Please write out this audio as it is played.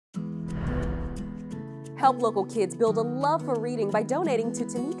Help local kids build a love for reading by donating to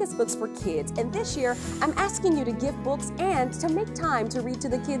Tanika's Books for Kids. And this year, I'm asking you to give books and to make time to read to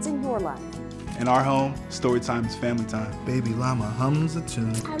the kids in your life. In our home, story time is family time. Baby llama hums a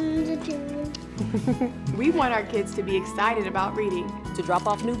tune. Hums a tune. We want our kids to be excited about reading. To drop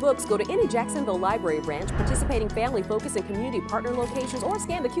off new books, go to any Jacksonville library branch, participating family focus and community partner locations, or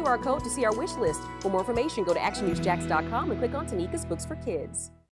scan the QR code to see our wish list. For more information, go to actionnewsjax.com and click on Tanika's Books for Kids.